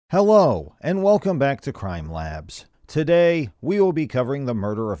Hello, and welcome back to Crime Labs. Today, we will be covering the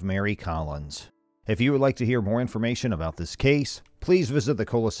murder of Mary Collins. If you would like to hear more information about this case, please visit the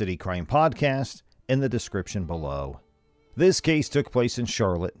Cola City Crime Podcast in the description below. This case took place in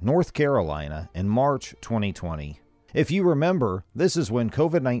Charlotte, North Carolina in March 2020. If you remember, this is when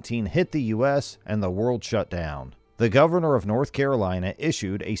COVID-19 hit the U.S. and the world shut down. The governor of North Carolina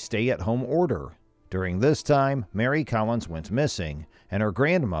issued a stay-at-home order. During this time, Mary Collins went missing, and her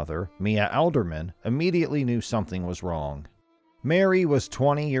grandmother, Mia Alderman, immediately knew something was wrong. Mary was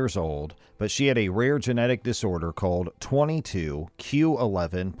 20 years old, but she had a rare genetic disorder called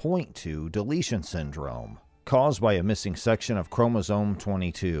 22q11.2 deletion syndrome, caused by a missing section of chromosome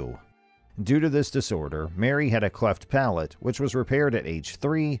 22. Due to this disorder, Mary had a cleft palate, which was repaired at age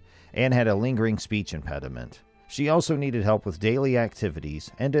 3, and had a lingering speech impediment. She also needed help with daily activities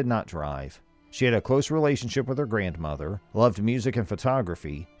and did not drive. She had a close relationship with her grandmother, loved music and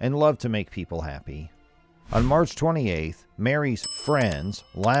photography, and loved to make people happy. On March 28th, Mary's friends,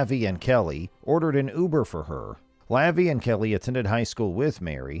 Lavi and Kelly, ordered an Uber for her. Lavi and Kelly attended high school with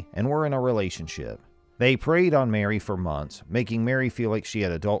Mary and were in a relationship. They preyed on Mary for months, making Mary feel like she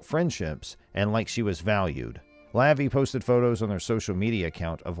had adult friendships and like she was valued. Lavi posted photos on their social media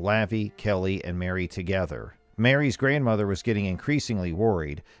account of Lavi, Kelly, and Mary together. Mary's grandmother was getting increasingly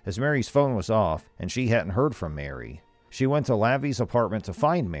worried as Mary's phone was off and she hadn't heard from Mary. She went to Lavi's apartment to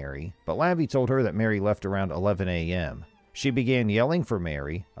find Mary, but Lavi told her that Mary left around 11 a.m. She began yelling for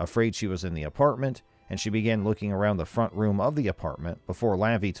Mary, afraid she was in the apartment, and she began looking around the front room of the apartment before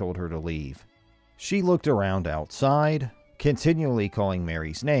Lavi told her to leave. She looked around outside, continually calling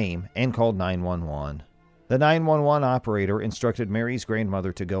Mary's name, and called 911. The 911 operator instructed Mary's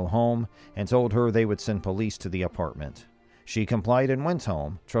grandmother to go home and told her they would send police to the apartment. She complied and went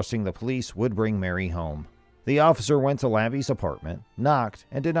home, trusting the police would bring Mary home. The officer went to Lavi's apartment, knocked,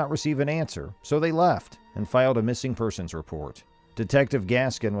 and did not receive an answer, so they left and filed a missing persons report. Detective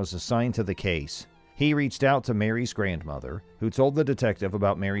Gaskin was assigned to the case. He reached out to Mary's grandmother, who told the detective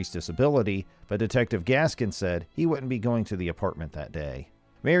about Mary's disability, but Detective Gaskin said he wouldn't be going to the apartment that day.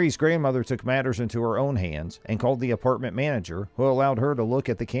 Mary's grandmother took matters into her own hands and called the apartment manager, who allowed her to look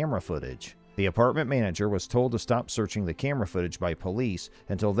at the camera footage. The apartment manager was told to stop searching the camera footage by police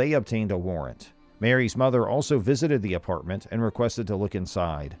until they obtained a warrant. Mary's mother also visited the apartment and requested to look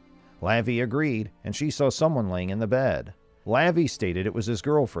inside. Lavi agreed, and she saw someone laying in the bed. Lavi stated it was his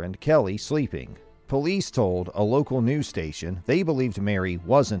girlfriend, Kelly, sleeping. Police told a local news station they believed Mary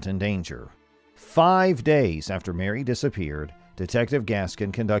wasn't in danger. 5 days after Mary disappeared, Detective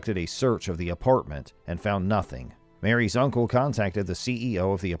Gaskin conducted a search of the apartment and found nothing. Mary's uncle contacted the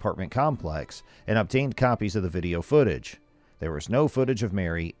CEO of the apartment complex and obtained copies of the video footage. There was no footage of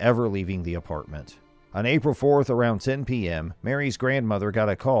Mary ever leaving the apartment. On April 4th around 10 p.m., Mary's grandmother got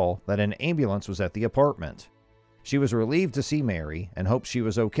a call that an ambulance was at the apartment. She was relieved to see Mary and hoped she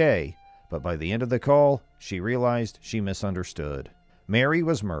was okay, but by the end of the call, she realized she misunderstood. Mary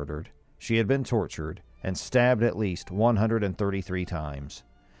was murdered, she had been tortured, and stabbed at least 133 times.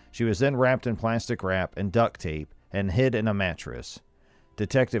 She was then wrapped in plastic wrap and duct tape and hid in a mattress.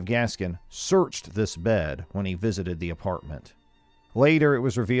 Detective Gaskin searched this bed when he visited the apartment. Later, it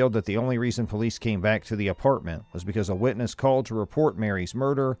was revealed that the only reason police came back to the apartment was because a witness called to report Mary's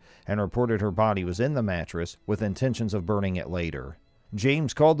murder and reported her body was in the mattress with intentions of burning it later.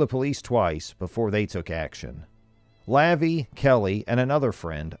 James called the police twice before they took action. Lavi, Kelly, and another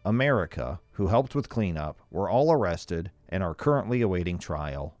friend, America, who helped with cleanup, were all arrested and are currently awaiting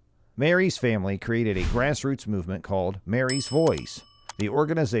trial. Mary's family created a grassroots movement called Mary's Voice. The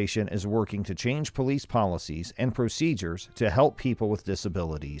organization is working to change police policies and procedures to help people with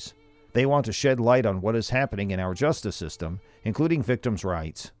disabilities. They want to shed light on what is happening in our justice system, including victims'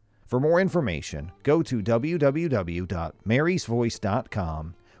 rights. For more information, go to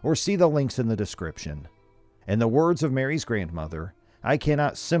www.marysvoice.com or see the links in the description. In the words of Mary's grandmother, "I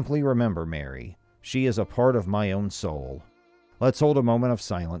cannot simply remember Mary. She is a part of my own soul." Let's hold a moment of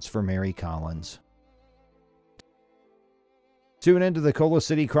silence for Mary Collins. Tune into the Cola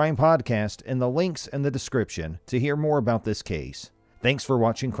City Crime Podcast and the links in the description to hear more about this case. Thanks for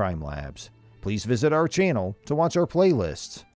watching Crime Labs. Please visit our channel to watch our playlists.